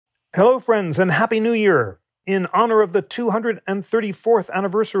Hello, friends, and Happy New Year! In honor of the 234th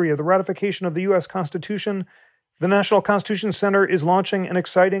anniversary of the ratification of the U.S. Constitution, the National Constitution Center is launching an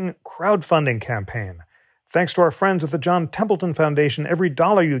exciting crowdfunding campaign. Thanks to our friends at the John Templeton Foundation, every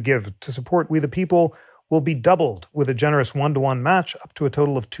dollar you give to support We the People will be doubled with a generous one-to-one match up to a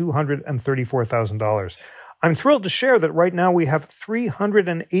total of $234,000. I'm thrilled to share that right now we have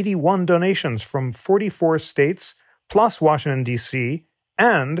 381 donations from 44 states, plus Washington, D.C.,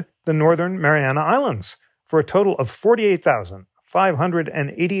 and the Northern Mariana Islands, for a total of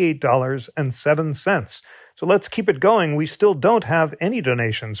 $48,588.07. So let's keep it going. We still don't have any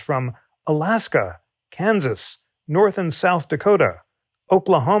donations from Alaska, Kansas, North and South Dakota,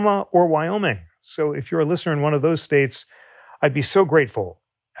 Oklahoma, or Wyoming. So if you're a listener in one of those states, I'd be so grateful,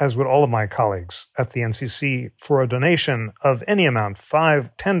 as would all of my colleagues at the NCC, for a donation of any amount,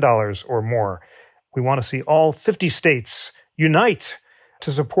 $5, $10 or more. We want to see all 50 states unite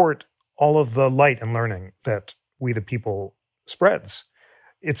to support all of the light and learning that We the People spreads.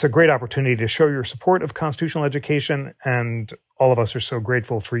 It's a great opportunity to show your support of constitutional education, and all of us are so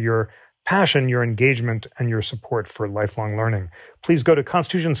grateful for your passion, your engagement, and your support for lifelong learning. Please go to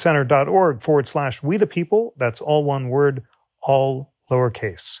constitutioncenter.org/We the People. That's all one word, all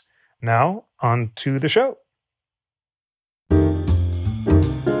lowercase. Now, on to the show.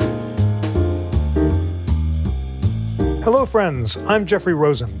 Hello, friends. I'm Jeffrey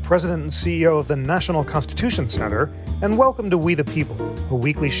Rosen, President and CEO of the National Constitution Center, and welcome to We the People, a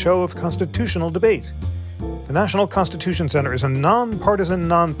weekly show of constitutional debate. The National Constitution Center is a nonpartisan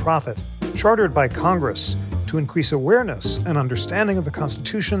nonprofit chartered by Congress to increase awareness and understanding of the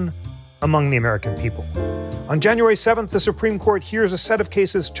Constitution among the American people. On January 7th, the Supreme Court hears a set of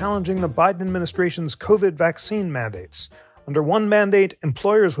cases challenging the Biden administration's COVID vaccine mandates. Under one mandate,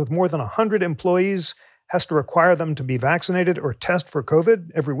 employers with more than 100 employees has to require them to be vaccinated or test for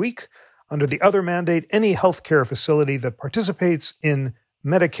COVID every week. Under the other mandate, any healthcare facility that participates in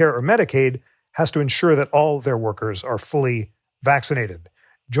Medicare or Medicaid has to ensure that all their workers are fully vaccinated.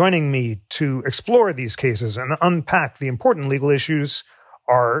 Joining me to explore these cases and unpack the important legal issues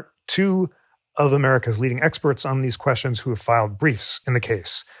are two of America's leading experts on these questions who have filed briefs in the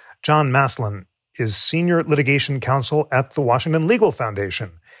case. John Maslin is Senior Litigation Counsel at the Washington Legal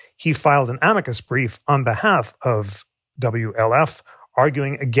Foundation. He filed an amicus brief on behalf of WLF,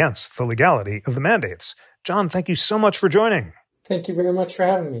 arguing against the legality of the mandates. John, thank you so much for joining. Thank you very much for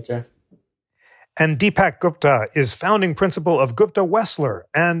having me, Jeff. And Deepak Gupta is founding principal of Gupta Wessler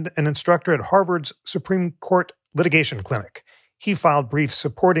and an instructor at Harvard's Supreme Court Litigation Clinic. He filed briefs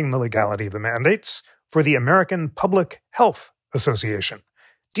supporting the legality of the mandates for the American Public Health Association.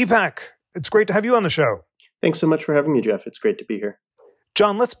 Deepak, it's great to have you on the show. Thanks so much for having me, Jeff. It's great to be here.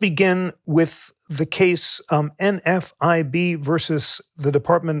 John, let's begin with the case NFIB versus the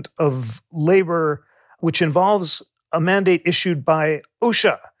Department of Labor, which involves a mandate issued by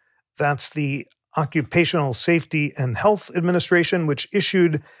OSHA. That's the Occupational Safety and Health Administration, which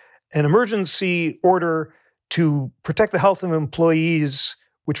issued an emergency order to protect the health of employees,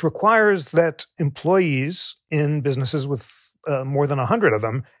 which requires that employees in businesses with more than 100 of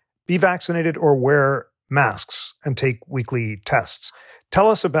them be vaccinated or wear masks and take weekly tests. Tell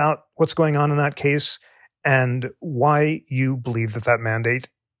us about what's going on in that case and why you believe that that mandate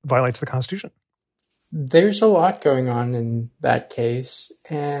violates the Constitution. There's a lot going on in that case,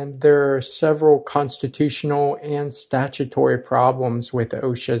 and there are several constitutional and statutory problems with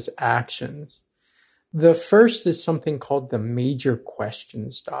OSHA's actions. The first is something called the Major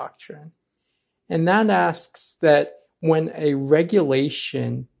Questions Doctrine, and that asks that when a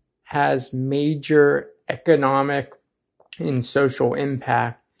regulation has major economic and social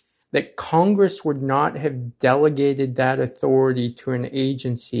impact, that Congress would not have delegated that authority to an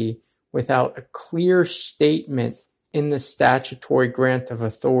agency without a clear statement in the statutory grant of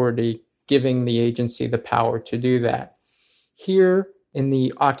authority giving the agency the power to do that. Here in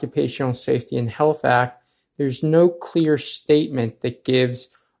the Occupational Safety and Health Act, there's no clear statement that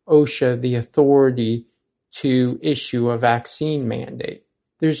gives OSHA the authority to issue a vaccine mandate.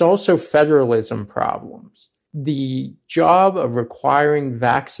 There's also federalism problems. The job of requiring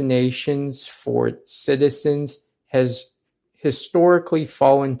vaccinations for citizens has historically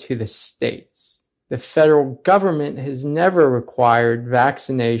fallen to the states. The federal government has never required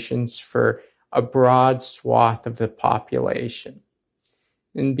vaccinations for a broad swath of the population.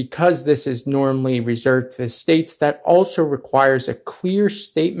 And because this is normally reserved to the states, that also requires a clear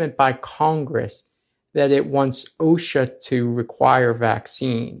statement by Congress that it wants OSHA to require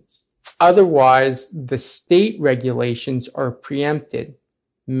vaccines. Otherwise, the state regulations are preempted.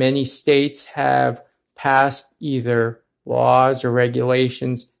 Many states have passed either laws or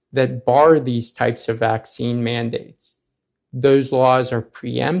regulations that bar these types of vaccine mandates. Those laws are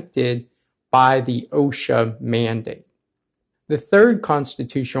preempted by the OSHA mandate. The third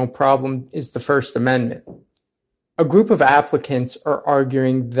constitutional problem is the First Amendment. A group of applicants are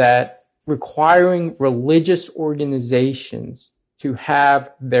arguing that requiring religious organizations to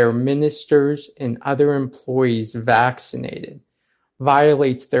have their ministers and other employees vaccinated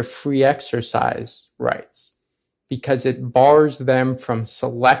violates their free exercise rights because it bars them from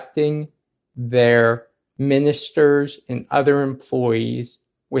selecting their ministers and other employees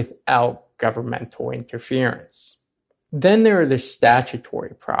without governmental interference. Then there are the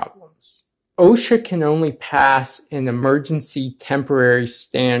statutory problems. OSHA can only pass an emergency temporary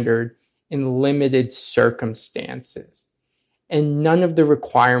standard in limited circumstances, and none of the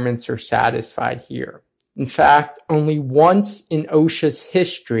requirements are satisfied here. In fact, only once in OSHA's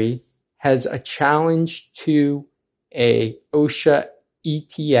history has a challenge to a OSHA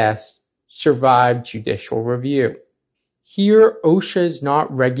ETS survived judicial review. Here, OSHA is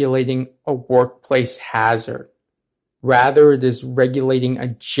not regulating a workplace hazard. Rather, it is regulating a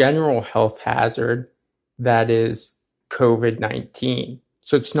general health hazard that is COVID-19.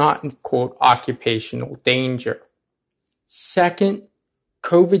 So it's not, quote, occupational danger. Second,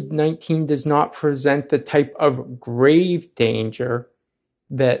 COVID-19 does not present the type of grave danger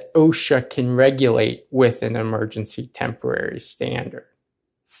that OSHA can regulate with an emergency temporary standard.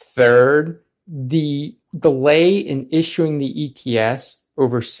 Third, the delay in issuing the ETS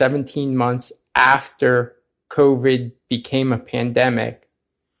over 17 months after COVID became a pandemic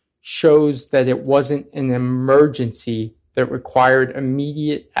shows that it wasn't an emergency that required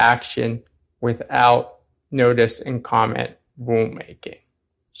immediate action without notice and comment rulemaking.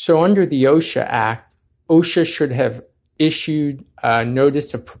 So under the OSHA Act, OSHA should have issued a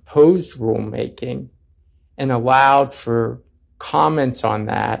notice of proposed rulemaking and allowed for comments on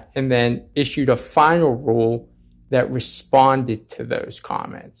that, and then issued a final rule that responded to those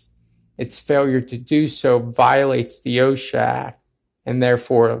comments. Its failure to do so violates the OSHA Act, and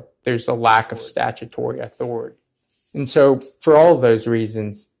therefore there's a lack of statutory authority. And so for all of those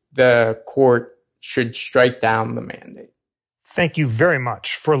reasons, the court should strike down the mandate. Thank you very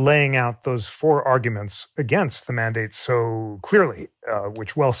much for laying out those four arguments against the mandate so clearly,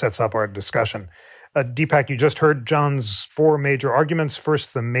 which well sets up our discussion. Deepak, you just heard John's four major arguments.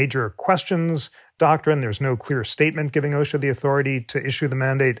 First, the major questions doctrine. There's no clear statement giving OSHA the authority to issue the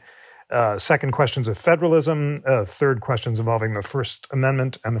mandate. Second, questions of federalism. Third, questions involving the First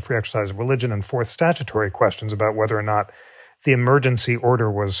Amendment and the free exercise of religion. And fourth, statutory questions about whether or not the emergency order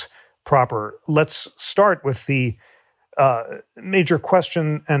was proper. Let's start with the major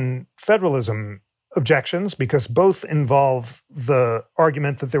question and federalism objections, because both involve the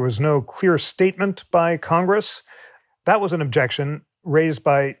argument that there was no clear statement by Congress. That was an objection raised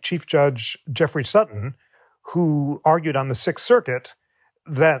by Chief Judge Jeffrey Sutton, who argued on the Sixth Circuit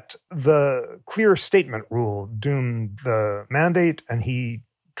that the clear statement rule doomed the mandate, and he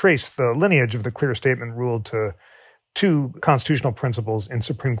traced the lineage of the clear statement rule to two constitutional principles in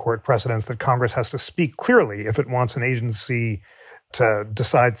Supreme Court precedents: that Congress has to speak clearly if it wants an agency to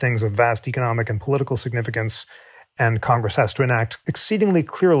decide things of vast economic and political significance, and Congress has to enact exceedingly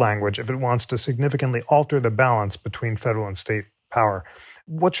clear language if it wants to significantly alter the balance between federal and state power.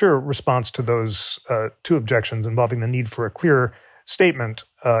 What's your response to those two objections involving the need for a clear statement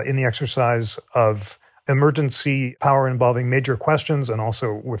in the exercise of emergency power involving major questions, and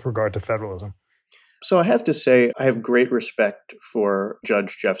also with regard to federalism? So I have to say, I have great respect for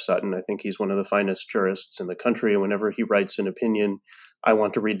Judge Jeff Sutton. I think he's one of the finest jurists in the country. And whenever he writes an opinion, I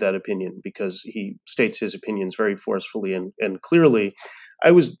want to read that opinion because he states his opinions very forcefully and clearly.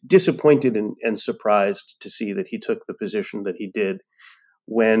 I was disappointed and surprised to see that he took the position that he did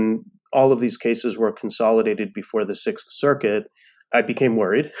when all of these cases were consolidated before the Sixth Circuit. I became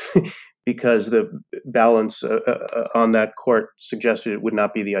worried because the balance on that court suggested it would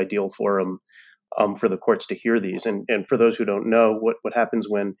not be the ideal forum for the courts to hear these. And for those who don't know, what happens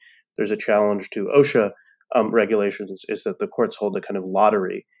when there's a challenge to OSHA regulations is that the courts hold a kind of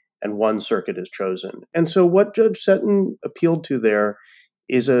lottery and one circuit is chosen. And so what Judge Sutton appealed to there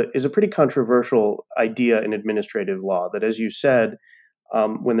is a pretty controversial idea in administrative law, that, as you said,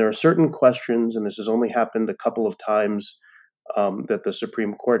 when there are certain questions, and this has only happened a couple of times that the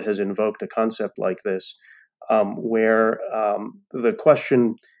Supreme Court has invoked a concept like this, where the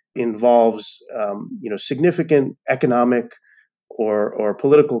question involves significant economic or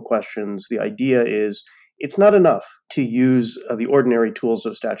political questions. The idea is it's not enough to use the ordinary tools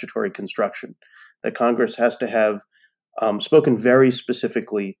of statutory construction, that Congress has to have spoken very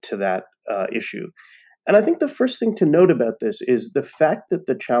specifically to that issue. And I think the first thing to note about this is the fact that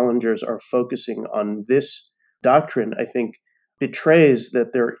the challengers are focusing on this doctrine, I think, betrays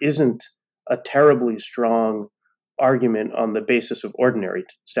that there isn't a terribly strong argument on the basis of ordinary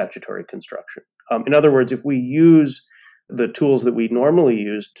statutory construction. In other words, if we use the tools that we normally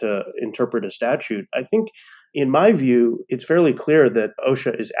use to interpret a statute, I think, in my view, it's fairly clear that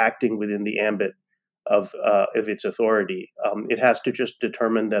OSHA is acting within the ambit of its authority. It has to just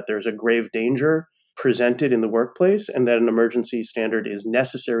determine that there's a grave danger presented in the workplace and that an emergency standard is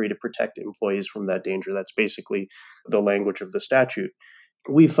necessary to protect employees from that danger. That's basically the language of the statute.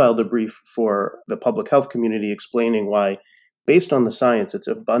 We filed a brief for the public health community explaining why, based on the science, it's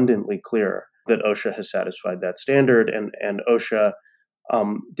abundantly clear that OSHA has satisfied that standard. And OSHA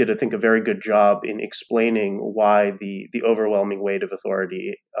did, I think, a very good job in explaining why the overwhelming weight of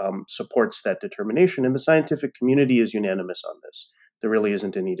authority supports that determination. And the scientific community is unanimous on this. There really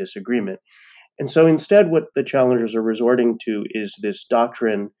isn't any disagreement. And so instead, what the challengers are resorting to is this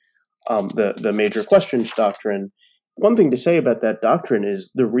doctrine, the major questions doctrine. One thing to say about that doctrine is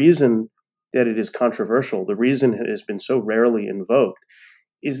the reason that it is controversial, the reason it has been so rarely invoked,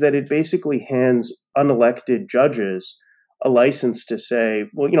 is that it basically hands unelected judges a license to say,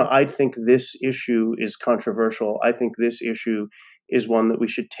 well, I think this issue is controversial. I think this issue is one that we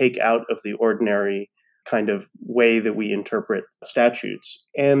should take out of the ordinary kind of way that we interpret statutes.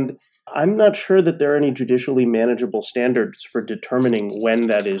 And I'm not sure that there are any judicially manageable standards for determining when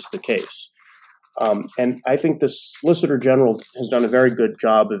that is the case. And I think the Solicitor General has done a very good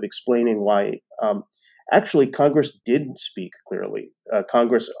job of explaining why actually Congress did speak clearly.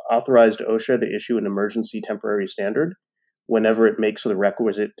 Congress authorized OSHA to issue an emergency temporary standard whenever it makes the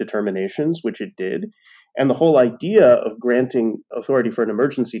requisite determinations, which it did. And the whole idea of granting authority for an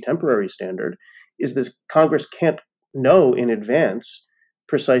emergency temporary standard is this: Congress can't know in advance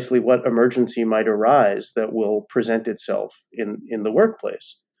precisely what emergency might arise that will present itself in the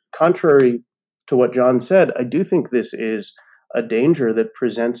workplace. Contrary to what John said, I do think this is a danger that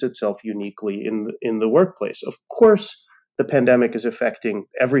presents itself uniquely in the workplace. Of course, the pandemic is affecting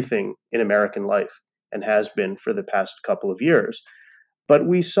everything in American life and has been for the past couple of years. But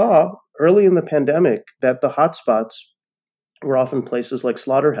we saw early in the pandemic that the hotspots were often places like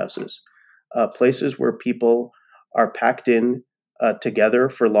slaughterhouses, places where people are packed in together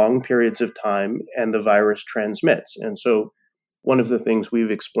for long periods of time and the virus transmits. And so one of the things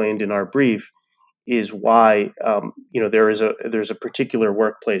we've explained in our brief is why there's a particular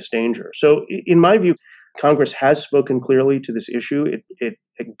workplace danger. So in my view, Congress has spoken clearly to this issue. It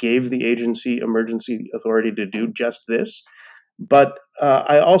gave the agency emergency authority to do just this. But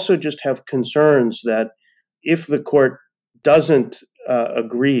I also just have concerns that if the court doesn't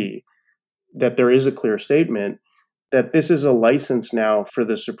agree that there is a clear statement, that this is a license now for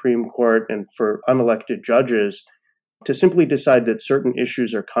the Supreme Court and for unelected judges to simply decide that certain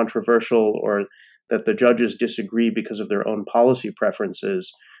issues are controversial or that the judges disagree because of their own policy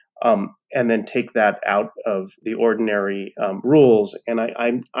preferences, and then take that out of the ordinary rules. And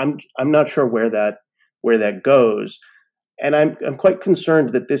I'm not sure where that goes. And I'm quite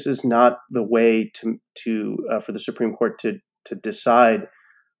concerned that this is not the way for the Supreme Court to decide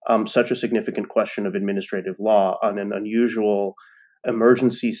such a significant question of administrative law on an unusual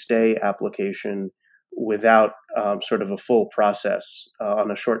emergency stay application without sort of a full process on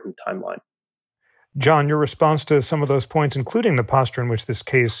a shortened timeline. John, your response to some of those points, including the posture in which this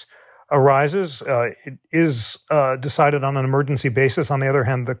case arises, it is decided on an emergency basis. On the other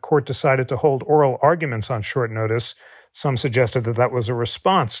hand, the court decided to hold oral arguments on short notice. Some suggested that was a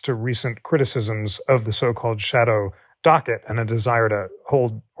response to recent criticisms of the so-called shadow docket and a desire to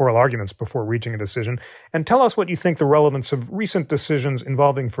hold oral arguments before reaching a decision. And tell us what you think the relevance of recent decisions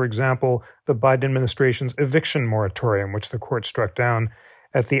involving, for example, the Biden administration's eviction moratorium, which the court struck down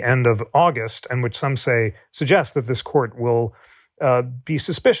at the end of August, and which some say suggests that this court will be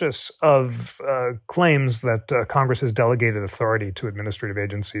suspicious of claims that Congress has delegated authority to administrative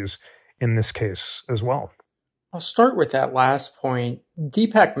agencies in this case as well. I'll start with that last point.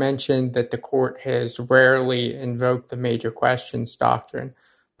 Deepak mentioned that the court has rarely invoked the major questions doctrine,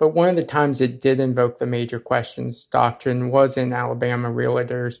 but one of the times it did invoke the major questions doctrine was in Alabama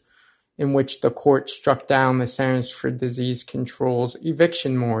Realtors, in which the court struck down the Centers for Disease Control's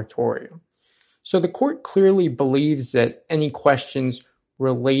eviction moratorium. So the court clearly believes that any questions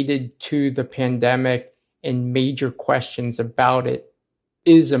related to the pandemic and major questions about it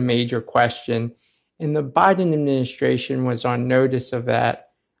is a major question. And the Biden administration was on notice of that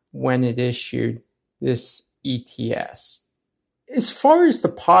when it issued this ETS. As far as the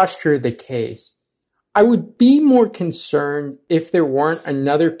posture of the case, I would be more concerned if there weren't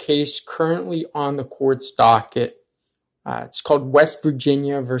another case currently on the court's docket. It's called West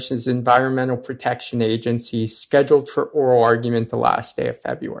Virginia versus Environmental Protection Agency, scheduled for oral argument the last day of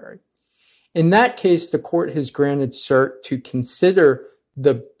February. In that case, the court has granted cert to consider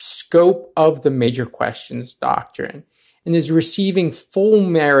the scope of the major questions doctrine and is receiving full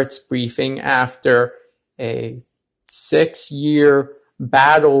merits briefing after a 6-year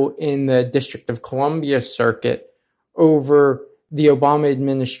battle in the District of Columbia circuit over the Obama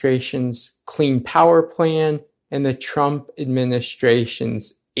administration's Clean Power Plan and the Trump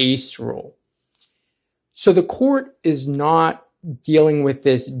administration's ACE rule. So the court is not dealing with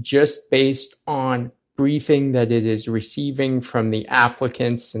this just based on briefing that it is receiving from the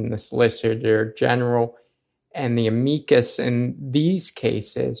applicants and the Solicitor General and the amicus in these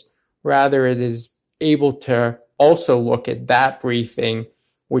cases. Rather, it is able to also look at that briefing,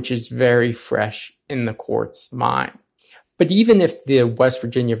 which is very fresh in the court's mind. But even if the West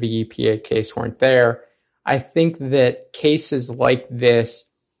Virginia v. EPA case weren't there, I think that cases like this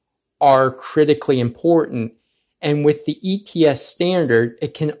are critically important. And with the ETS standard,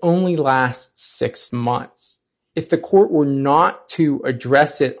 it can only last 6 months. If the court were not to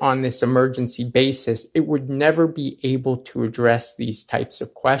address it on this emergency basis, it would never be able to address these types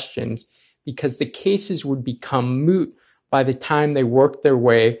of questions because the cases would become moot by the time they worked their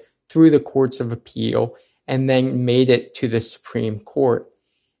way through the courts of appeal and then made it to the Supreme Court.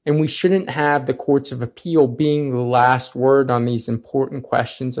 And we shouldn't have the courts of appeal being the last word on these important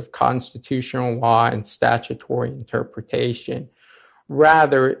questions of constitutional law and statutory interpretation.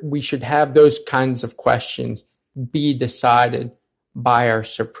 Rather, we should have those kinds of questions be decided by our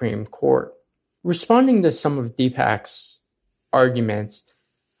Supreme Court. Responding to some of Deepak's arguments,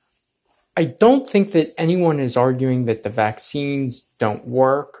 I don't think that anyone is arguing that the vaccines don't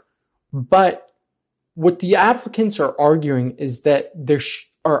work, but what the applicants are arguing is that there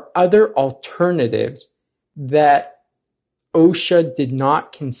are other alternatives that OSHA did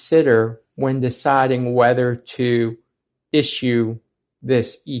not consider when deciding whether to issue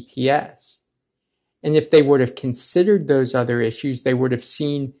this ETS. And if they would have considered those other issues, they would have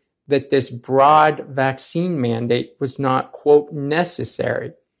seen that this broad vaccine mandate was not, quote,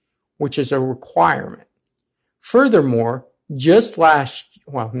 necessary, which is a requirement. Furthermore,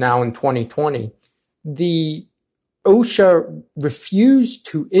 now in 2020, the OSHA refused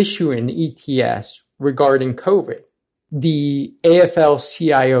to issue an ETS regarding COVID. The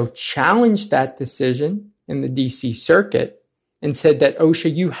AFL-CIO challenged that decision in the DC Circuit and said that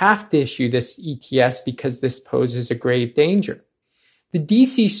OSHA, you have to issue this ETS because this poses a grave danger. The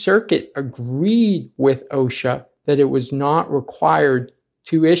DC Circuit agreed with OSHA that it was not required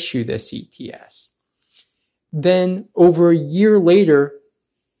to issue this ETS. Then, over a year later,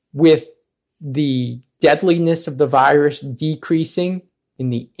 with the deadliness of the virus decreasing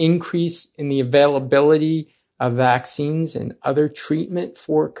and the increase in the availability of vaccines and other treatment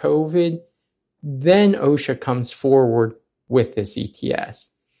for COVID, then OSHA comes forward with this ETS.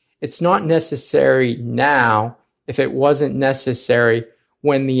 It's not necessary now if it wasn't necessary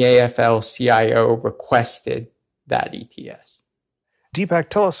when the AFL-CIO requested that ETS. Deepak,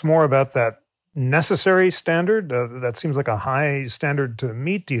 tell us more about that necessary standard. That seems like a high standard to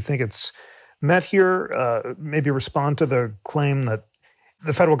meet. Do you think it's met here? Maybe respond to the claim that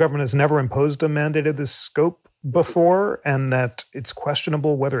the federal government has never imposed a mandate of this scope before, and that it's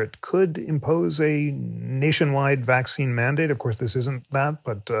questionable whether it could impose a nationwide vaccine mandate. Of course, this isn't that,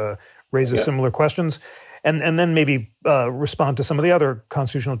 but raises similar questions. And then maybe respond to some of the other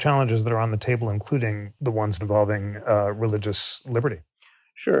constitutional challenges that are on the table, including the ones involving religious liberty.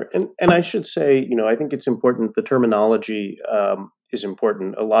 Sure. And I should say, I think it's important. The terminology is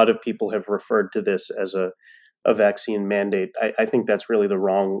important. A lot of people have referred to this as a vaccine mandate. I think that's really the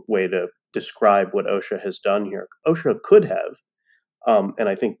wrong way to describe what OSHA has done here. OSHA could have, and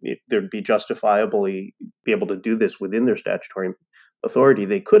I think they'd be justifiably be able to do this within their statutory authority.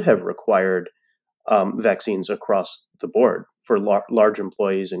 They could have required vaccines across the board for large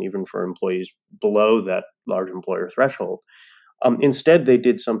employees and even for employees below that large employer threshold. Instead, they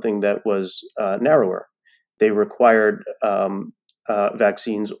did something that was narrower. They required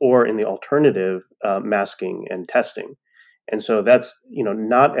vaccines, or in the alternative, masking and testing. And so that's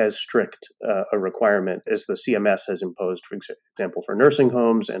not as strict a requirement as the CMS has imposed, for example, for nursing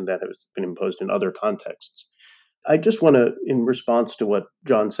homes, and that has been imposed in other contexts. I just want to, in response to what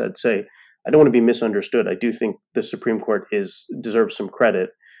John said, say I don't want to be misunderstood. I do think the Supreme Court deserves some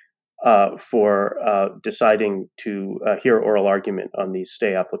credit for deciding to hear oral argument on these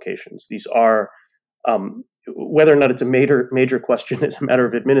stay applications. These are whether or not it's a major question is a matter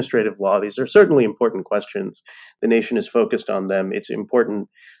of administrative law. These are certainly important questions. The nation is focused on them. It's important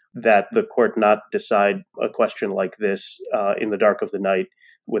that the court not decide a question like this in the dark of the night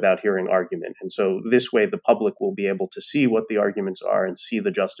without hearing argument. And so this way, the public will be able to see what the arguments are and see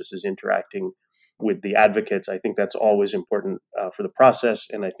the justices interacting with the advocates. I think that's always important for the process.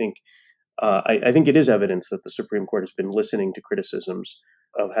 And I think it is evidence that the Supreme Court has been listening to criticisms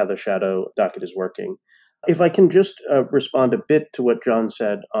of how the shadow docket is working. If I can just respond a bit to what John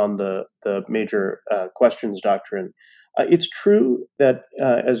said on the major questions doctrine, it's true that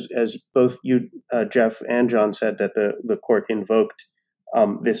as both you, Jeff, and John said, that the court invoked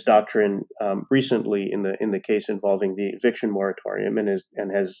this doctrine recently in the case involving the eviction moratorium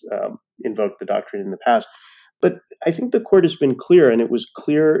and has invoked the doctrine in the past. But I think the court has been clear, and it was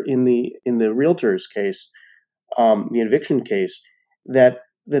clear in the realtors case, the eviction case, that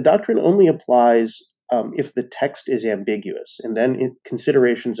the doctrine only applies if the text is ambiguous, and then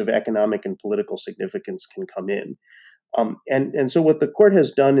considerations of economic and political significance can come in. And so what the court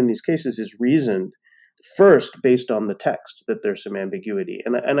has done in these cases is reasoned first based on the text that there's some ambiguity.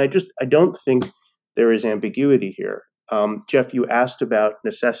 And I don't think there is ambiguity here. Jeff, you asked about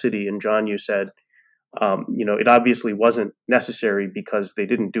necessity, and John, you said, it obviously wasn't necessary because they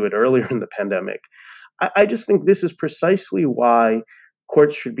didn't do it earlier in the pandemic. I just think this is precisely why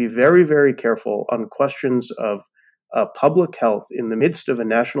courts should be very, very careful on questions of public health in the midst of a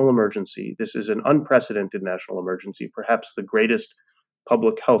national emergency. This is an unprecedented national emergency, perhaps the greatest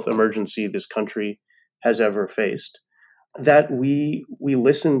public health emergency this country has ever faced, that we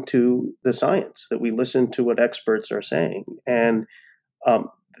listen to the science, that we listen to what experts are saying. And,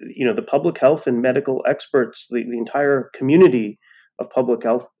 the public health and medical experts, the entire community of public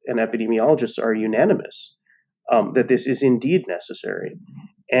health and epidemiologists are unanimous that this is indeed necessary.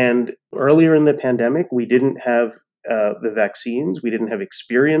 And earlier in the pandemic, we didn't have the vaccines. We didn't have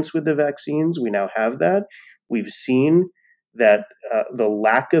experience with the vaccines. We now have that. We've seen that the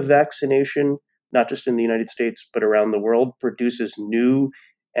lack of vaccination, not just in the United States, but around the world, produces new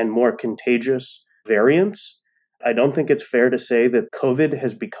and more contagious variants. I don't think it's fair to say that COVID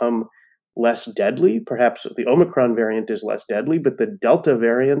has become less deadly. Perhaps the Omicron variant is less deadly, but the Delta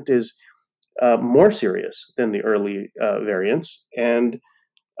variant is more serious than the early variants. And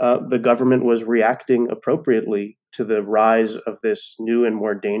the government was reacting appropriately to the rise of this new and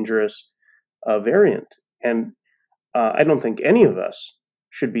more dangerous variant. And I don't think any of us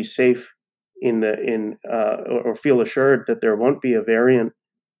should be safe or feel assured that there won't be a variant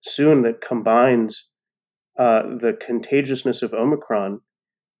soon that combines the contagiousness of Omicron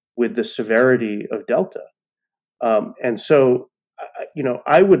with the severity of Delta. And so,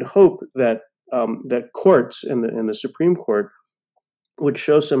 I would hope that that courts and the Supreme Court would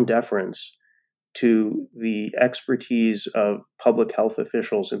show some deference to the expertise of public health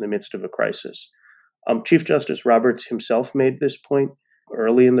officials in the midst of a crisis. Chief Justice Roberts himself made this point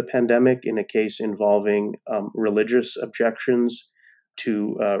early in the pandemic in a case involving religious objections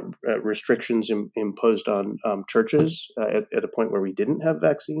to restrictions imposed on churches at a point where we didn't have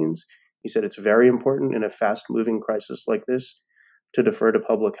vaccines. He said it's very important in a fast-moving crisis like this to defer to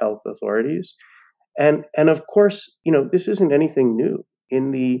public health authorities. And of course, this isn't anything new.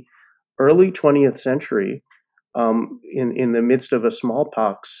 In the early 20th century, in the midst of a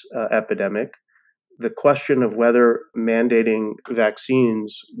smallpox epidemic, the question of whether mandating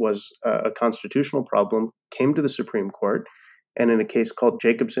vaccines was a constitutional problem came to the Supreme Court. And in a case called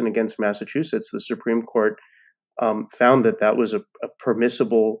Jacobson against Massachusetts, the Supreme Court found that was a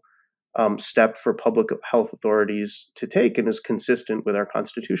permissible step for public health authorities to take and is consistent with our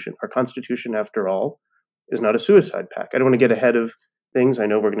Constitution. Our Constitution, after all, is not a suicide pact. I don't want to get ahead of things. I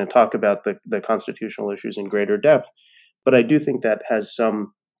know we're going to talk about the constitutional issues in greater depth, but I do think that has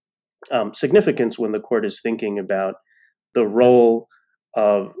some significance when the court is thinking about the role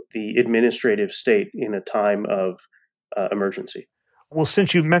of the administrative state in a time of emergency. Well,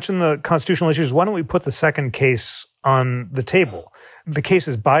 since you mentioned the constitutional issues, why don't we put the second case on the table? The case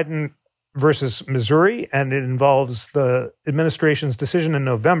is Biden versus Missouri, and it involves the administration's decision in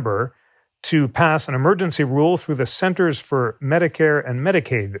November to pass an emergency rule through the Centers for Medicare and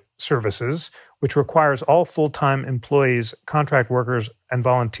Medicaid Services, which requires all full-time employees, contract workers, and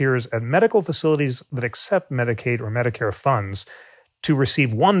volunteers at medical facilities that accept Medicaid or Medicare funds to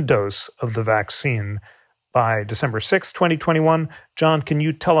receive one dose of the vaccine by December 6, 2021. John, can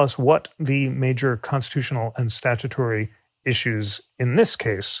you tell us what the major constitutional and statutory issues in this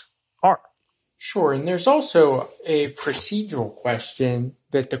case are? Sure, and there's also a procedural question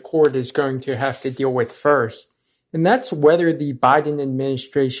that the court is going to have to deal with first, and that's whether the Biden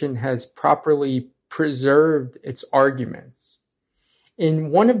administration has properly preserved its arguments.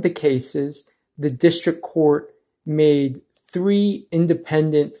 In one of the cases, the district court made 3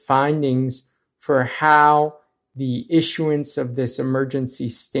 independent findings for how the issuance of this emergency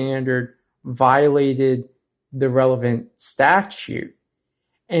standard violated the relevant statute.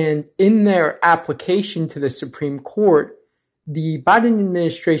 And in their application to the Supreme Court, the Biden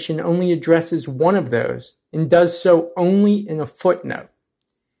administration only addresses one of those and does so only in a footnote.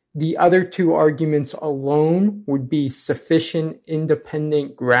 The other 2 arguments alone would be sufficient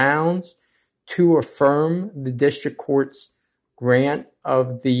independent grounds to affirm the district court's grant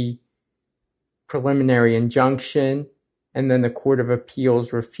of the preliminary injunction, and then the Court of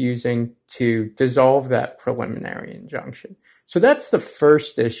Appeals refusing to dissolve that preliminary injunction. So that's the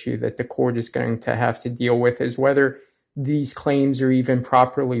first issue that the court is going to have to deal with, is whether these claims are even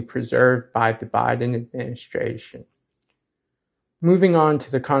properly preserved by the Biden administration. Moving on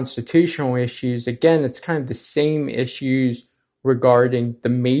to the constitutional issues, again, it's kind of the same issues regarding the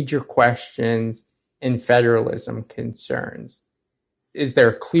major questions in federalism concerns. Is there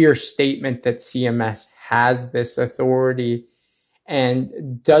a clear statement that CMS has this authority?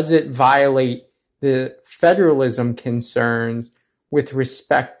 And does it violate the federalism concerns with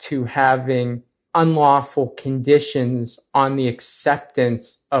respect to having unlawful conditions on the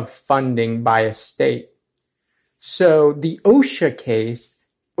acceptance of funding by a state? So the OSHA case,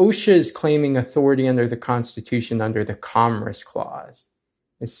 OSHA is claiming authority under the Constitution under the Commerce Clause.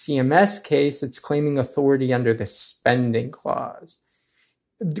 The CMS case, it's claiming authority under the Spending Clause.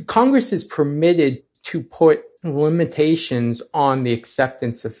 The Congress is permitted to put limitations on the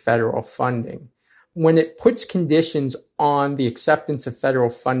acceptance of federal funding. When it puts conditions on the acceptance of federal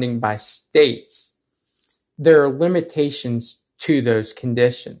funding by states, there are limitations to those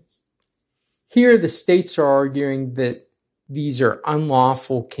conditions. Here, the states are arguing that these are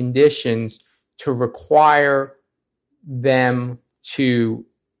unlawful conditions to require them to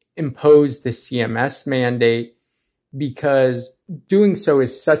impose the CMS mandate because doing so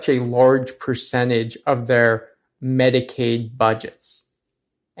is such a large percentage of their Medicaid budgets.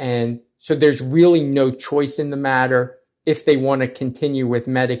 And so there's really no choice in the matter. If they want to continue with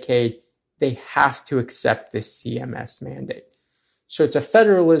Medicaid, they have to accept this CMS mandate. So it's a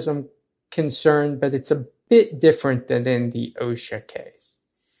federalism concern, but it's a bit different than in the OSHA case.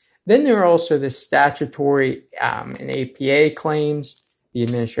 Then there are also the statutory and APA claims, the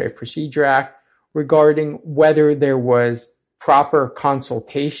Administrative Procedure Act, regarding whether there was proper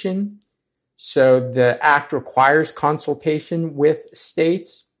consultation. So the act requires consultation with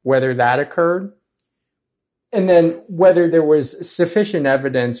states, whether that occurred, and then whether there was sufficient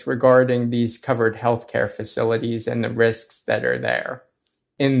evidence regarding these covered healthcare facilities and the risks that are there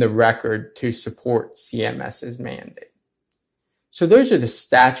in the record to support CMS's mandate. So those are the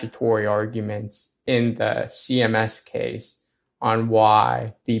statutory arguments in the CMS case on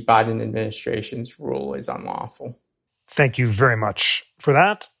why the Biden administration's rule is unlawful. Thank you very much for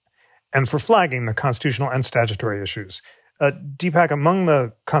that and for flagging the constitutional and statutory issues. Deepak, among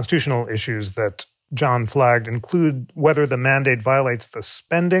the constitutional issues that John flagged include whether the mandate violates the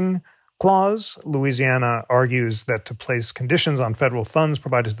spending clause. Louisiana argues that to place conditions on federal funds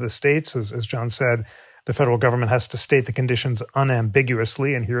provided to the states, as John said, the federal government has to state the conditions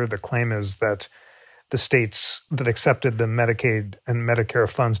unambiguously, and here the claim is that the states that accepted the Medicaid and Medicare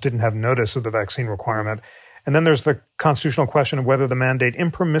funds didn't have notice of the vaccine requirement. And then there's the constitutional question of whether the mandate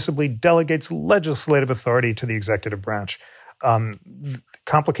impermissibly delegates legislative authority to the executive branch.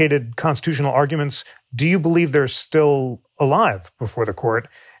 Complicated constitutional arguments. Do you believe they're still alive before the court?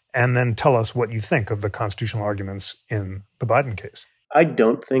 And then tell us what you think of the constitutional arguments in the Biden case. I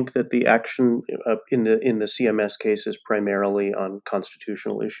don't think that the action in the CMS case is primarily on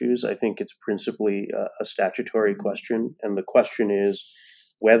constitutional issues. I think it's principally a statutory question, and the question is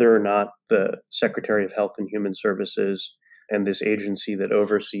whether or not the Secretary of Health and Human Services and this agency that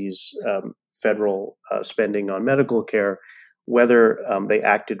oversees federal spending on medical care, whether they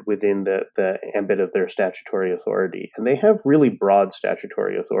acted within the ambit of their statutory authority. And they have really broad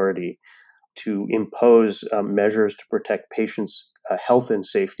statutory authority to impose measures to protect patients' health and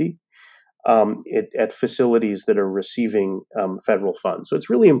safety at facilities that are receiving federal funds. So it's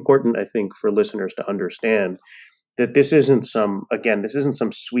really important, I think, for listeners to understand that this isn't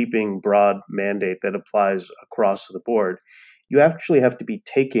some sweeping broad mandate that applies across the board. You actually have to be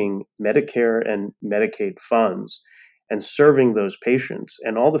taking Medicare and Medicaid funds and serving those patients.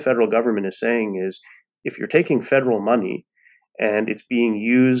 And all the federal government is saying is, if you're taking federal money and it's being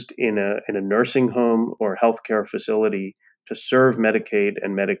used in a nursing home or healthcare facility to serve Medicaid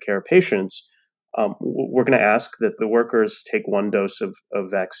and Medicare patients, we're going to ask that the workers take one dose of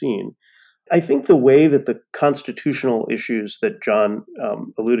vaccine. I think the way that the constitutional issues that John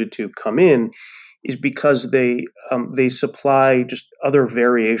alluded to come in is because they supply just other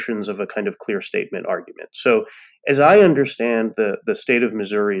variations of a kind of clear statement argument. So, as I understand the state of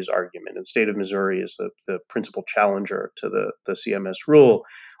Missouri's argument, and the state of Missouri is the principal challenger to the CMS rule,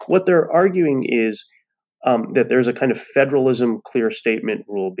 what they're arguing is that there's a kind of federalism clear statement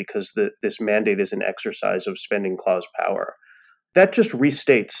rule because this mandate is an exercise of spending clause power. That just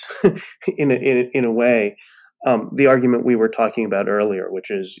restates, in a way, the argument we were talking about earlier, which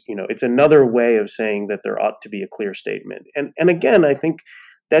is, it's another way of saying that there ought to be a clear statement. And again, I think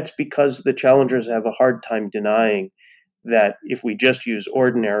that's because the challengers have a hard time denying that if we just use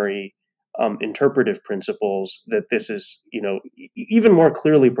ordinary interpretive principles, that this is, even more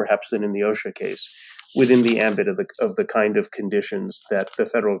clearly perhaps than in the OSHA case, within the ambit of the kind of conditions that the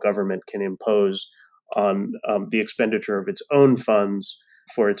federal government can impose on the expenditure of its own funds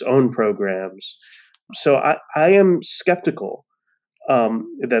for its own programs. So I am skeptical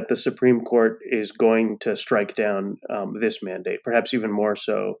that the Supreme Court is going to strike down this mandate, perhaps even more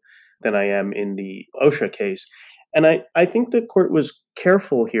so than I am in the OSHA case. And I think the court was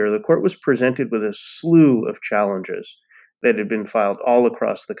careful here. The court was presented with a slew of challenges that had been filed all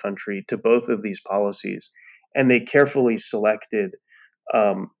across the country to both of these policies, and they carefully selected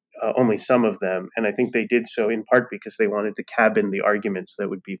only some of them. And I think they did so in part because they wanted to cabin the arguments that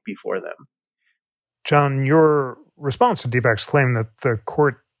would be before them. John, your response to Deepak's claim that the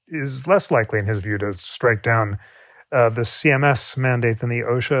court is less likely, in his view, to strike down the CMS mandate than the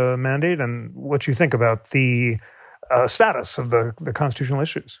OSHA mandate, and what you think about the status of the constitutional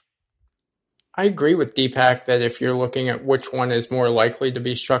issues. I agree with Deepak that if you're looking at which one is more likely to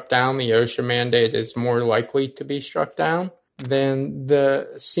be struck down, the OSHA mandate is more likely to be struck down than the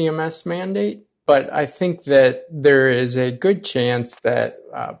CMS mandate. But I think that there is a good chance that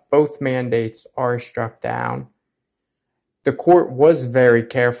both mandates are struck down. The court was very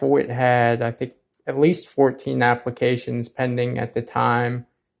careful. It had, I think, at least 14 applications pending at the time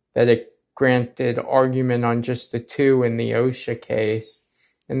that it granted argument on just the two in the OSHA case.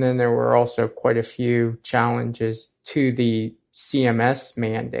 And then there were also quite a few challenges to the CMS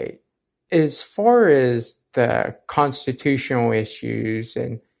mandate. As far as the constitutional issues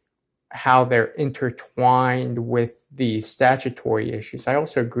and how they're intertwined with the statutory issues, I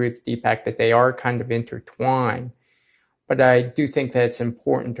also agree with Deepak that they are kind of intertwined. But I do think that it's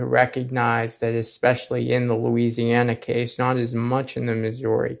important to recognize that, especially in the Louisiana case, not as much in the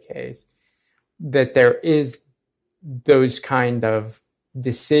Missouri case, that there is those kind of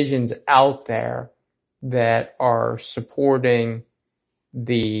decisions out there that are supporting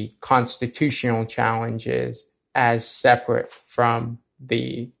the constitutional challenges as separate from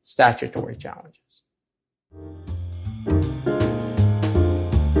the statutory challenges.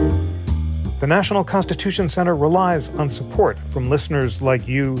 The National Constitution Center relies on support from listeners like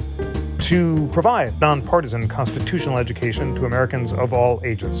you to provide nonpartisan constitutional education to Americans of all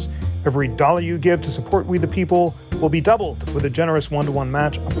ages. Every dollar you give to support We the People will be doubled with a generous one-to-one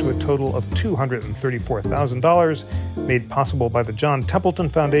match up to a total of $234,000, made possible by the John Templeton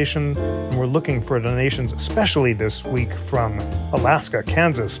Foundation. And we're looking for donations, especially this week, from Alaska,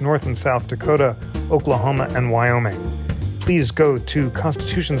 Kansas, North and South Dakota, Oklahoma, and Wyoming. Please go to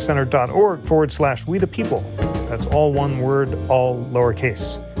constitutioncenter.org/We the People. That's all one word, all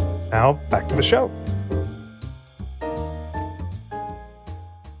lowercase. Now, back to the show.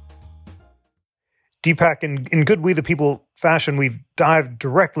 Deepak, in good We the People fashion, we've dived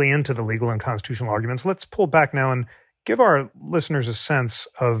directly into the legal and constitutional arguments. Let's pull back now and give our listeners a sense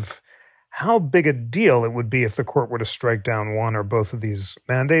of how big a deal it would be if the court were to strike down one or both of these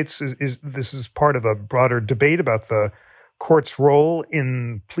mandates. This is part of a broader debate about the court's role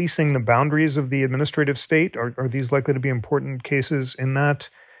in policing the boundaries of the administrative state. Are these likely to be important cases in that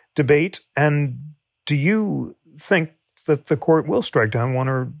debate? And do you think that the court will strike down one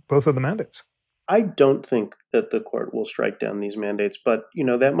or both of the mandates? I don't think that the court will strike down these mandates, but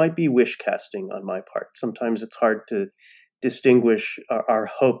that might be wish casting on my part. Sometimes it's hard to distinguish our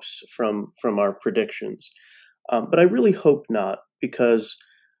hopes from our predictions. But I really hope not, because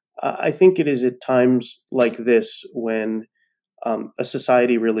I think it is at times like this when a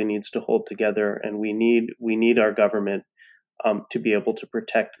society really needs to hold together, and we need our government to be able to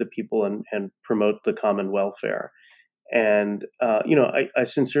protect the people and promote the common welfare. And, I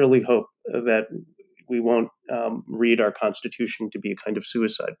sincerely hope that we won't read our Constitution to be a kind of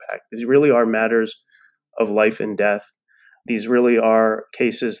suicide pact. These really are matters of life and death. These really are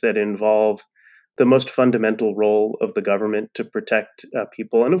cases that involve the most fundamental role of the government to protect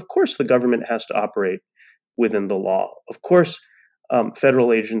people. And of course, the government has to operate within the law. Of course,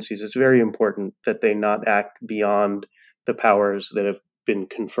 federal agencies, it's very important that they not act beyond the powers that have been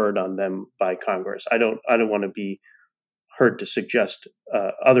conferred on them by Congress. I don't want to be heard to suggest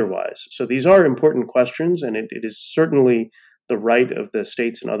otherwise. So these are important questions, and it is certainly the right of the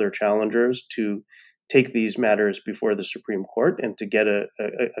states and other challengers to take these matters before the Supreme Court and to get a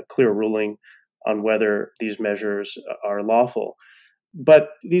clear ruling on whether these measures are lawful. But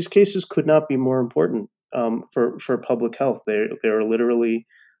these cases could not be more important for public health. They are literally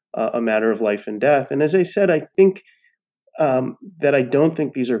a matter of life and death. And as I said, I think that I don't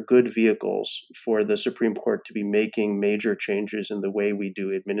think these are good vehicles for the Supreme Court to be making major changes in the way we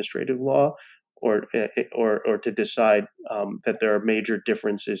do administrative law, or to decide that there are major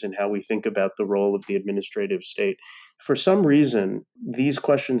differences in how we think about the role of the administrative state. For some reason, these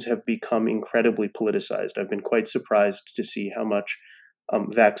questions have become incredibly politicized. I've been quite surprised to see how much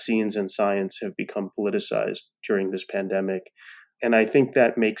vaccines and science have become politicized during this pandemic. And I think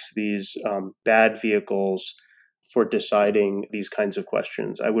that makes these bad vehicles for deciding these kinds of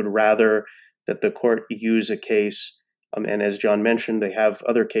questions. I would rather that the court use a case, and as John mentioned, they have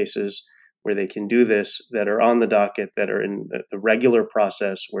other cases where they can do this that are on the docket, that are in the regular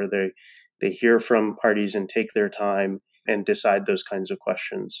process where they hear from parties and take their time and decide those kinds of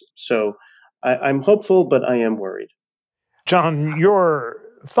questions. So I'm hopeful, but I am worried. John, your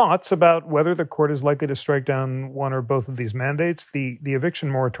thoughts about whether the court is likely to strike down one or both of these mandates? The eviction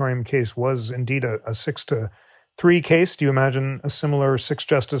moratorium case was indeed a 6-3 case. Do you imagine a similar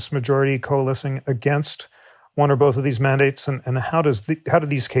 6-justice majority coalescing against one or both of these mandates? And how do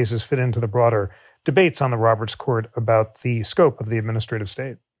these cases fit into the broader debates on the Roberts Court about the scope of the administrative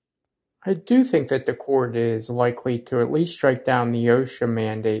state? I do think that the court is likely to at least strike down the OSHA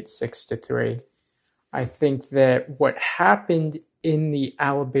mandate 6-3. I think that what happened in the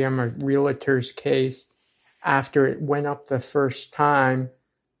Alabama Realtors case, after it went up the first time,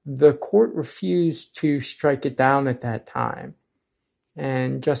 the court refused to strike it down at that time.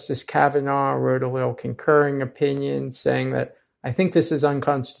 And Justice Kavanaugh wrote a little concurring opinion saying that, I think this is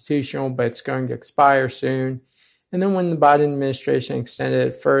unconstitutional, but it's going to expire soon. And then when the Biden administration extended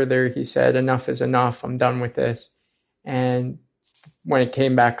it further, he said, enough is enough, I'm done with this. And when it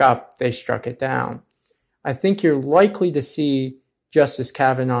came back up, they struck it down. I think you're likely to see Justice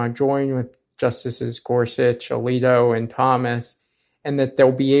Kavanaugh join with Justices Gorsuch, Alito, and Thomas, and that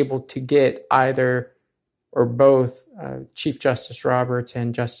they'll be able to get either or both Chief Justice Roberts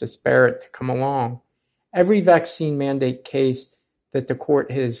and Justice Barrett to come along. Every vaccine mandate case that the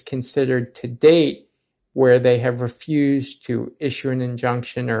court has considered to date where they have refused to issue an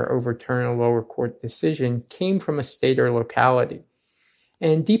injunction or overturn a lower court decision came from a state or locality.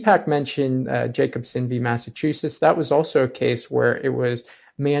 And Deepak mentioned Jacobson v. Massachusetts. That was also a case where it was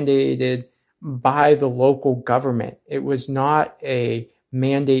mandated by the local government. It was not a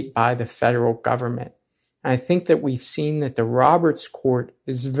mandate by the federal government. And I think that we've seen that the Roberts Court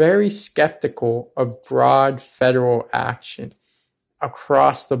is very skeptical of broad federal action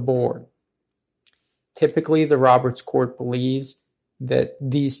across the board. Typically, the Roberts Court believes that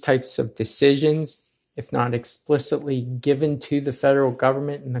these types of decisions, if not explicitly given to the federal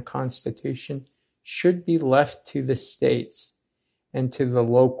government in the Constitution, should be left to the states and to the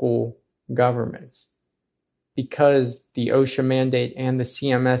local governments. Because the OSHA mandate and the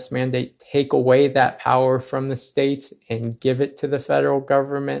CMS mandate take away that power from the states and give it to the federal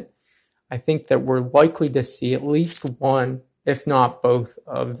government, I think that we're likely to see at least one, if not both,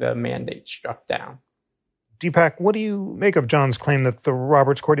 of the mandates struck down. Deepak, what do you make of John's claim that the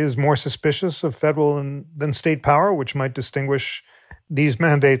Roberts Court is more suspicious of federal than state power, which might distinguish these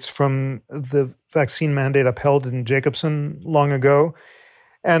mandates from the vaccine mandate upheld in Jacobson long ago?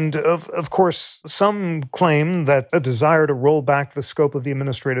 And of course, some claim that a desire to roll back the scope of the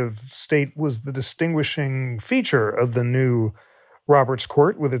administrative state was the distinguishing feature of the new Roberts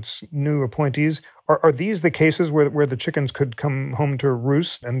Court with its new appointees. Are these the cases where the chickens could come home to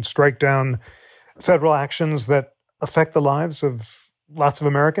roost and strike down federal actions that affect the lives of lots of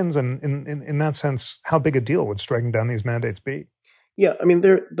Americans? And in that sense, how big a deal would striking down these mandates be? Yeah, I mean,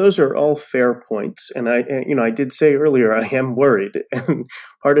 those are all fair points. And I did say earlier, I am worried. And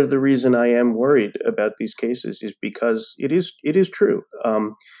part of the reason I am worried about these cases is because it is true.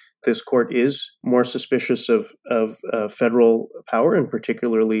 This court is more suspicious of federal power, and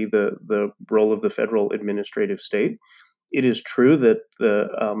particularly the role of the federal administrative state. It is true that the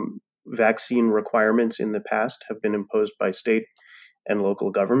vaccine requirements in the past have been imposed by state and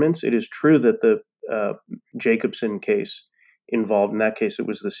local governments. It is true that the Jacobson case involved, in that case, it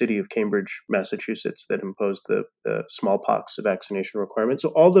was the city of Cambridge, Massachusetts, that imposed the smallpox vaccination requirement. So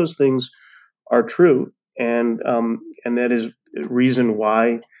all those things are true, and that is reason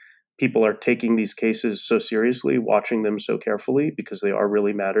why people are taking these cases so seriously, watching them so carefully, because they are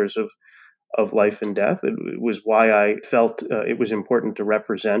really matters of life and death. It was why I felt it was important to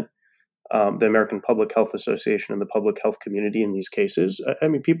represent the American Public Health Association and the public health community in these cases. I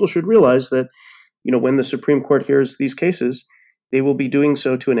mean, people should realize that, when the Supreme Court hears these cases, they will be doing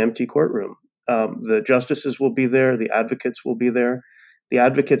so to an empty courtroom. The justices will be there. The advocates will be there. The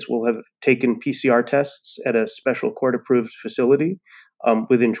advocates will have taken PCR tests at a special court-approved facility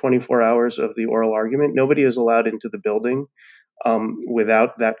within 24 hours of the oral argument. Nobody is allowed into the building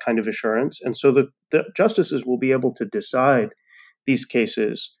without that kind of assurance. And so the justices will be able to decide these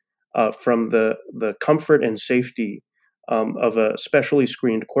cases from the comfort and safety of a specially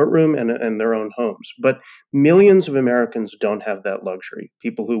screened courtroom and their own homes. But millions of Americans don't have that luxury.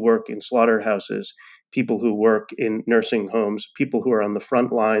 People who work in slaughterhouses, people who work in nursing homes, people who are on the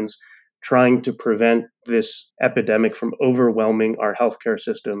front lines trying to prevent this epidemic from overwhelming our healthcare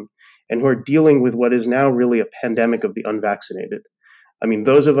system, and who are dealing with what is now really a pandemic of the unvaccinated. I mean,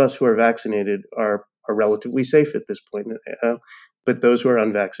 those of us who are vaccinated are relatively safe at this point, but those who are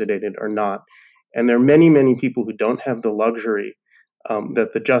unvaccinated are not. And there are many, many people who don't have the luxury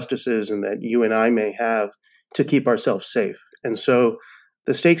that the justices and that you and I may have to keep ourselves safe. And so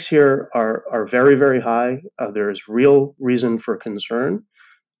the stakes here are very, very high. There is real reason for concern.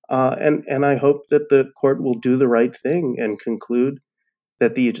 And I hope that the court will do the right thing and conclude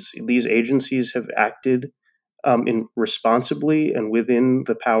that these agencies have acted responsibly and within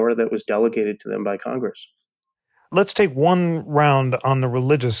the power that was delegated to them by Congress. Let's take one round on the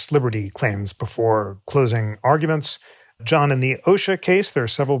religious liberty claims before closing arguments. John, in the OSHA case, there are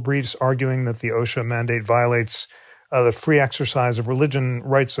several briefs arguing that the OSHA mandate violates the free exercise of religion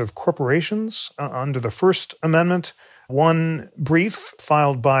rights of corporations under the First Amendment. One brief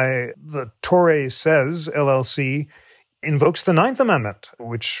filed by the Torre Says LLC invokes the Ninth Amendment,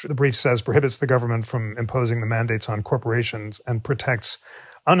 which the brief says prohibits the government from imposing the mandates on corporations and protects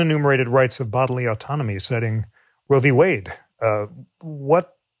unenumerated rights of bodily autonomy, citing Roe v. Wade.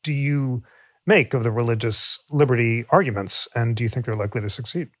 What do you make of the religious liberty arguments, and do you think they're likely to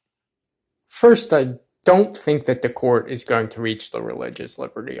succeed? First, I don't think that the court is going to reach the religious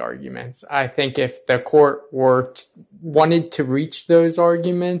liberty arguments. I think if the court wanted to reach those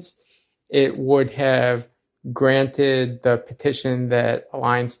arguments, it would have granted the petition that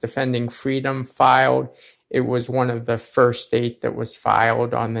Alliance Defending Freedom filed. It was one of the first 8 that was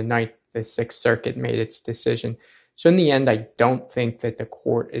filed on the night the Sixth Circuit made its decision. So in the end, I don't think that the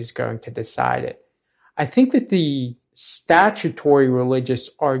court is going to decide it. I think that the statutory religious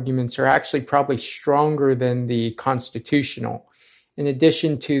arguments are actually probably stronger than the constitutional. In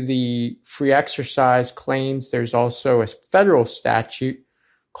addition to the free exercise claims, there's also a federal statute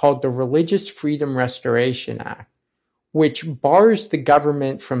called the Religious Freedom Restoration Act, which bars the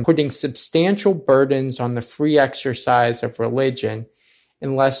government from putting substantial burdens on the free exercise of religion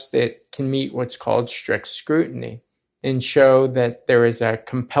unless it can meet what's called strict scrutiny and show that there is a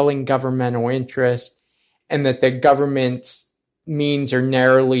compelling governmental interest and that the government's means are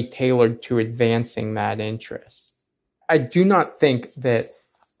narrowly tailored to advancing that interest. I do not think that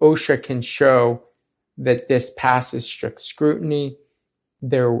OSHA can show that this passes strict scrutiny.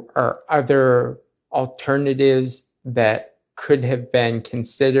 There are other alternatives that could have been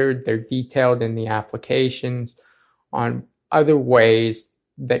considered. They're detailed in the applications on other ways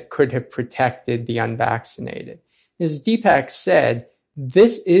that could have protected the unvaccinated. As Deepak said,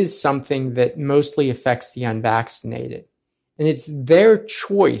 this is something that mostly affects the unvaccinated, and it's their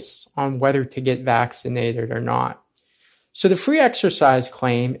choice on whether to get vaccinated or not. So the free exercise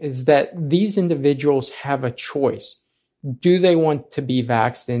claim is that these individuals have a choice. Do they want to be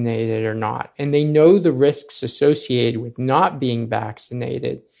vaccinated or not? And they know the risks associated with not being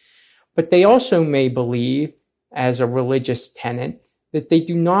vaccinated, but they also may believe, as a religious tenet, that they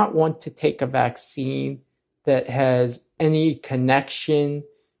do not want to take a vaccine that has any connection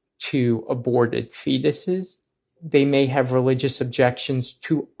to aborted fetuses. They may have religious objections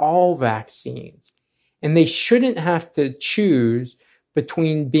to all vaccines, and they shouldn't have to choose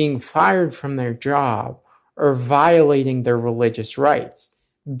between being fired from their job or violating their religious rights.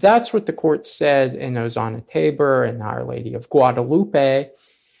 That's what the court said in Hosanna Tabor and Our Lady of Guadalupe.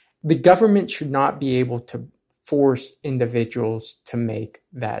 The government should not be able to force individuals to make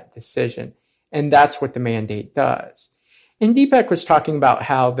that decision. And that's what the mandate does. And Deepak was talking about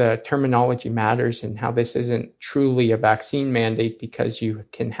how the terminology matters and how this isn't truly a vaccine mandate because you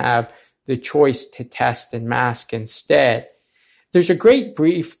can have the choice to test and mask instead. There's a great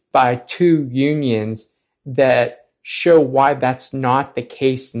brief by 2 unions that show why that's not the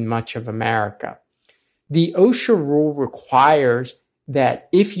case in much of America. The OSHA rule requires that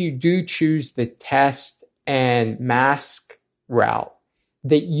if you do choose the test and mask route,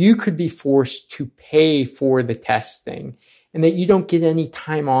 that you could be forced to pay for the testing and that you don't get any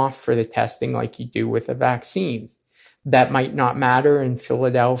time off for the testing like you do with the vaccines. That might not matter in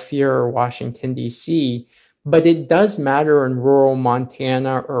Philadelphia or Washington, D.C., but it does matter in rural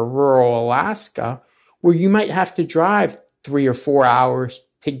Montana or rural Alaska, where you might have to drive 3 or 4 hours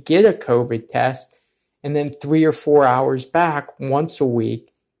to get a COVID test and then 3 or 4 hours back once a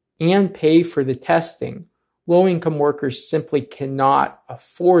week and pay for the testing. Low-income workers simply cannot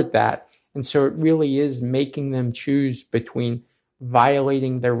afford that. And so it really is making them choose between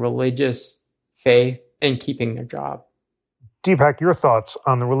violating their religious faith and keeping their job. Deepak, your thoughts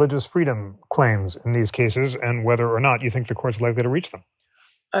on the religious freedom claims in these cases and whether or not you think the court's likely to reach them?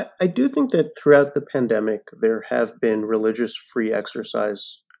 I do think that throughout the pandemic, there have been religious free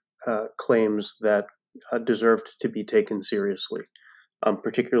exercise claims that deserved to be taken seriously,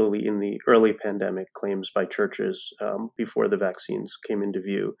 particularly in the early pandemic claims by churches before the vaccines came into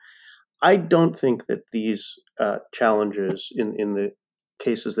view. I don't think that these challenges in the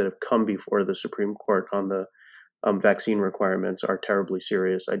cases that have come before the Supreme Court on the vaccine requirements are terribly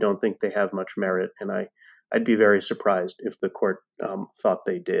serious. I don't think they have much merit, and I'd be very surprised if the court thought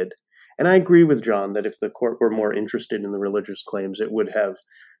they did. And I agree with John that if the court were more interested in the religious claims, it would have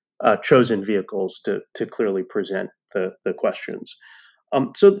chosen vehicles to clearly present the questions.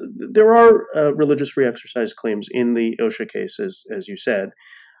 So there are religious free exercise claims in the OSHA cases, as you said.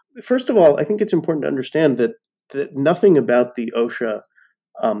 First of all, I think it's important to understand that nothing about the OSHA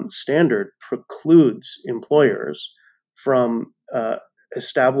standard precludes employers from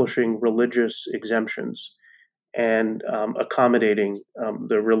establishing religious exemptions and accommodating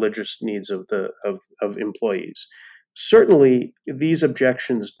the religious needs of employees. Certainly, these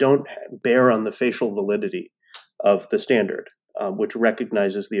objections don't bear on the facial validity of the standard, which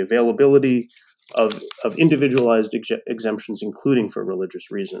recognizes the availability of individualized exemptions, including for religious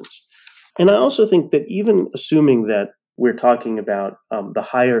reasons. And I also think that even assuming that we're talking about the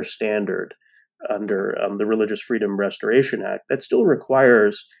higher standard under the Religious Freedom Restoration Act, that still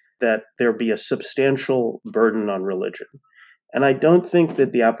requires that there be a substantial burden on religion. And I don't think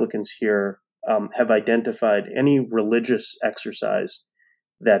that the applicants here have identified any religious exercise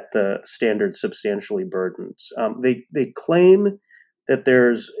that the standard substantially burdens. They claim that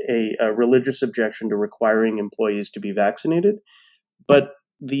there's a religious objection to requiring employees to be vaccinated, but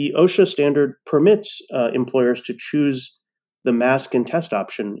the OSHA standard permits employers to choose the mask and test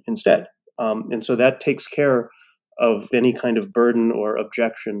option instead. And so that takes care of any kind of burden or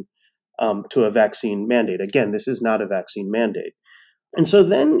objection to a vaccine mandate. Again, this is not a vaccine mandate. And so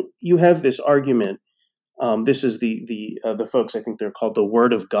then you have this argument. This is the folks, I think they're called the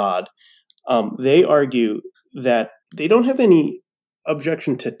Word of God. They argue that they don't have any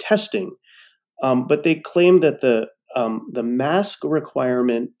objection to testing, but they claim that the mask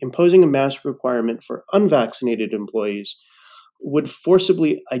requirement, imposing a mask requirement for unvaccinated employees, would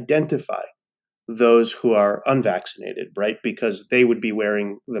forcibly identify those who are unvaccinated, right? Because they would be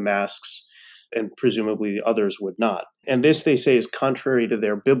wearing the masks and presumably the others would not. And this, they say, is contrary to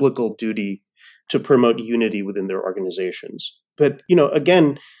their biblical duty to promote unity within their organizations. But,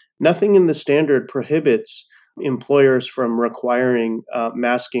 again, nothing in the standard prohibits employers from requiring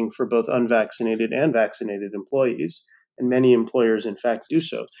masking for both unvaccinated and vaccinated employees. And many employers, in fact, do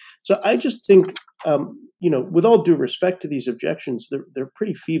so. So I just think, with all due respect to these objections, they're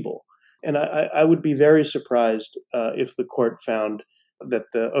pretty feeble. And I would be very surprised if the court found that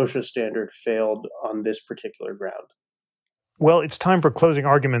the OSHA standard failed on this particular ground. Well, it's time for closing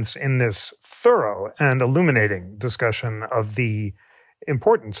arguments in this thorough and illuminating discussion of the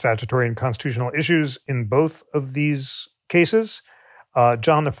important statutory and constitutional issues in both of these cases.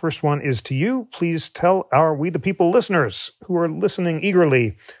 John, the first one is to you. Please tell our We the People listeners who are listening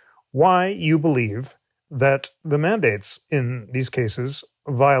eagerly why you believe that the mandates in these cases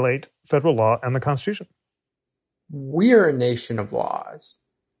violate federal law and the Constitution. We are a nation of laws,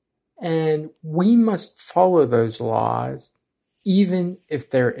 and we must follow those laws even if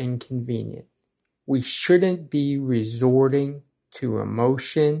they're inconvenient. We shouldn't be resorting to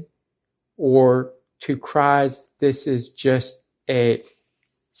emotion or to cries. This is just a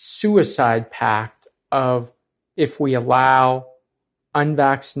suicide pact of if we allow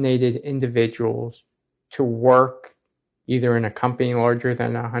unvaccinated individuals to work either in a company larger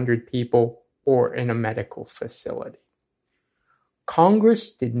than 100 people or in a medical facility.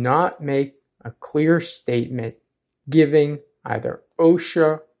 Congress did not make a clear statement giving either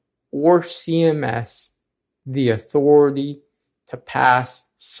OSHA or CMS the authority to pass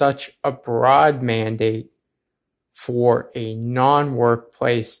such a broad mandate for a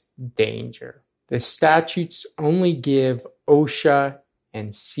non-workplace danger. The statutes only give OSHA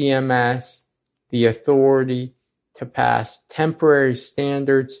and CMS the authority to pass temporary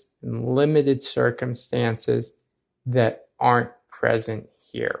standards in limited circumstances that aren't present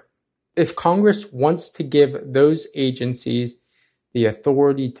here. If Congress wants to give those agencies the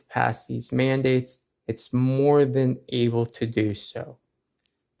authority to pass these mandates, it's more than able to do so.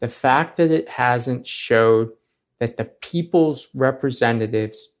 The fact that it hasn't showed that the people's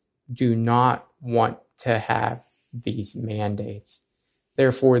representatives do not want to have these mandates.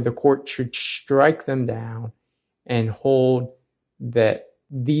 Therefore, the court should strike them down and hold that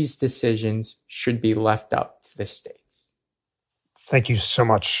these decisions should be left up to the states. Thank you so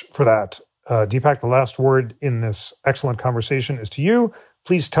much for that. Deepak, the last word in this excellent conversation is to you.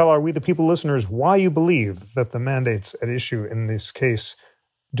 Please tell our We the People listeners why you believe that the mandates at issue in this case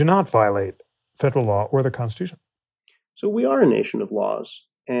do not violate federal law or the Constitution. So we are a nation of laws,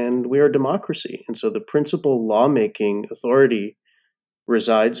 and we are a democracy. And so the principal lawmaking authority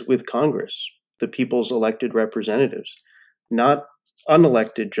resides with Congress, the people's elected representatives, not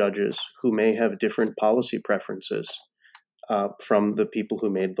unelected judges who may have different policy preferences from the people who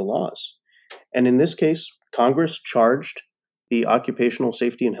made the laws. And in this case, Congress charged the Occupational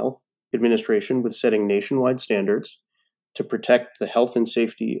Safety and Health Administration with setting nationwide standards to protect the health and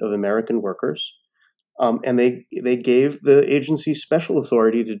safety of American workers. And they gave the agency special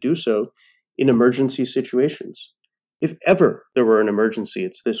authority to do so in emergency situations. If ever there were an emergency,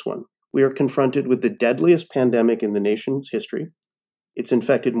 it's this one. We are confronted with the deadliest pandemic in the nation's history. It's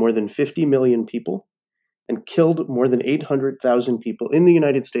infected more than 50 million people and killed more than 800,000 people in the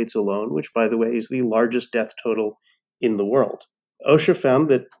United States alone, which, by the way, is the largest death total in the world. OSHA found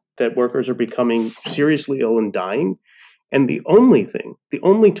that workers are becoming seriously ill and dying. And the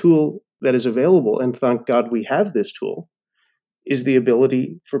only tool that is available, and thank God we have this tool, is the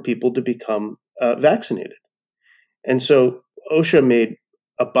ability for people to become vaccinated. And so OSHA made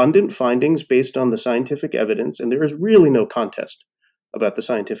abundant findings based on the scientific evidence, and there is really no contest about the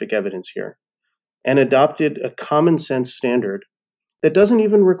scientific evidence here, and adopted a common sense standard that doesn't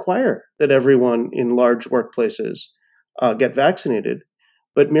even require that everyone in large workplaces get vaccinated,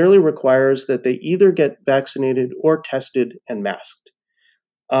 but merely requires that they either get vaccinated or tested and masked.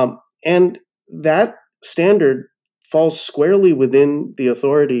 And that standard falls squarely within the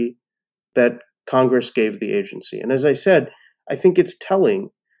authority that Congress gave the agency. And as I said, I think it's telling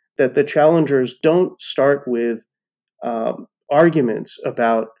that the challengers don't start with arguments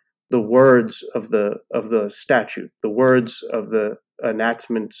about the words of the statute, the words of the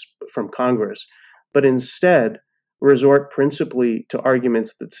enactments from Congress, but instead resort principally to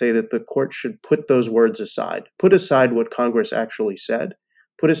arguments that say that the court should put those words aside, put aside what Congress actually said,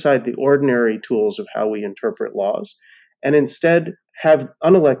 put aside the ordinary tools of how we interpret laws, and instead have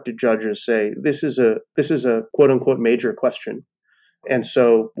unelected judges say, this is a quote unquote major question. And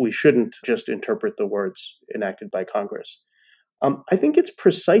so we shouldn't just interpret the words enacted by Congress. I think it's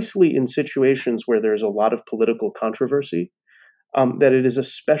precisely in situations where there's a lot of political controversy that it is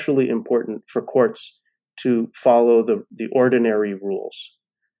especially important for courts to follow the ordinary rules,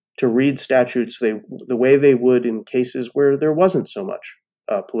 to read statutes the way they would in cases where there wasn't so much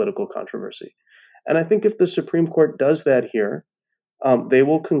political controversy. And I think if the Supreme Court does that here, they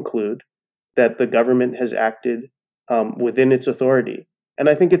will conclude that the government has acted within its authority. And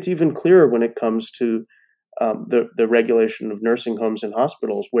I think it's even clearer when it comes to the regulation of nursing homes and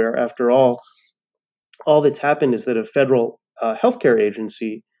hospitals, where, after all that's happened is that a federal healthcare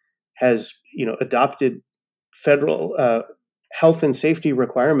agency has, adopted federal health and safety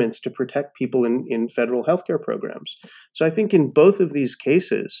requirements to protect people in federal healthcare programs. So I think in both of these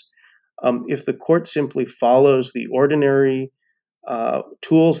cases, if the court simply follows the ordinary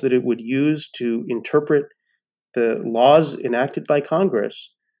tools that it would use to interpret the laws enacted by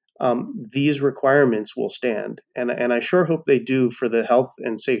Congress, these requirements will stand. And I sure hope they do for the health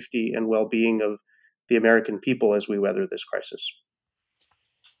and safety and well-being of the American people as we weather this crisis.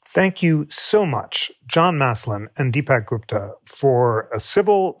 Thank you so much, John Maslin and Deepak Gupta, for a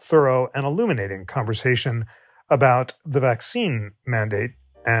civil, thorough, and illuminating conversation about the vaccine mandate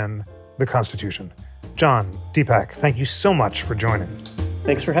and the Constitution. John, Deepak, thank you so much for joining.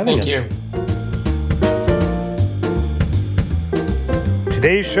 Thanks for having us. Thank you.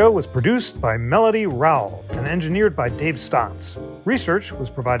 Today's show was produced by Melody Rowell and engineered by Dave Stotts. Research was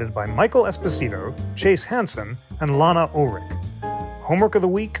provided by Michael Esposito, Chase Hansen, and Lana Ulrich. Homework of the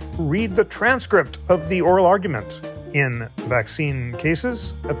week, read the transcript of the oral argument in vaccine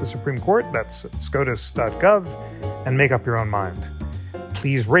cases at the Supreme Court. That's at scotus.gov, and make up your own mind.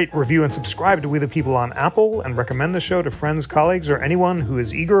 Please rate, review, and subscribe to We the People on Apple, and recommend the show to friends, colleagues, or anyone who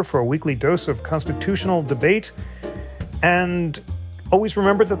is eager for a weekly dose of constitutional debate. And always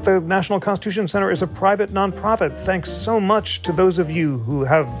remember that the National Constitution Center is a private nonprofit. Thanks so much to those of you who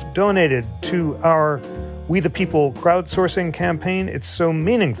have donated to our We the People crowdsourcing campaign. It's so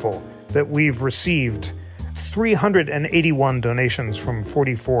meaningful that we've received 381 donations from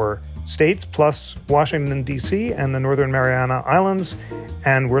 44 states, plus Washington, D.C. and the Northern Mariana Islands.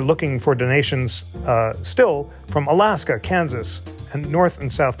 And we're looking for donations still from Alaska, Kansas, and North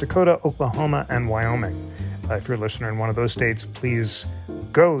and South Dakota, Oklahoma, and Wyoming. If you're a listener in one of those states, please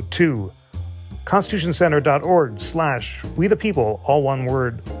go to constitutioncenter.org/We the People, all one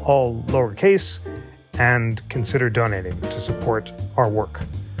word, all lowercase, and consider donating to support our work.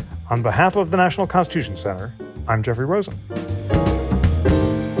 On behalf of the National Constitution Center, I'm Jeffrey Rosen.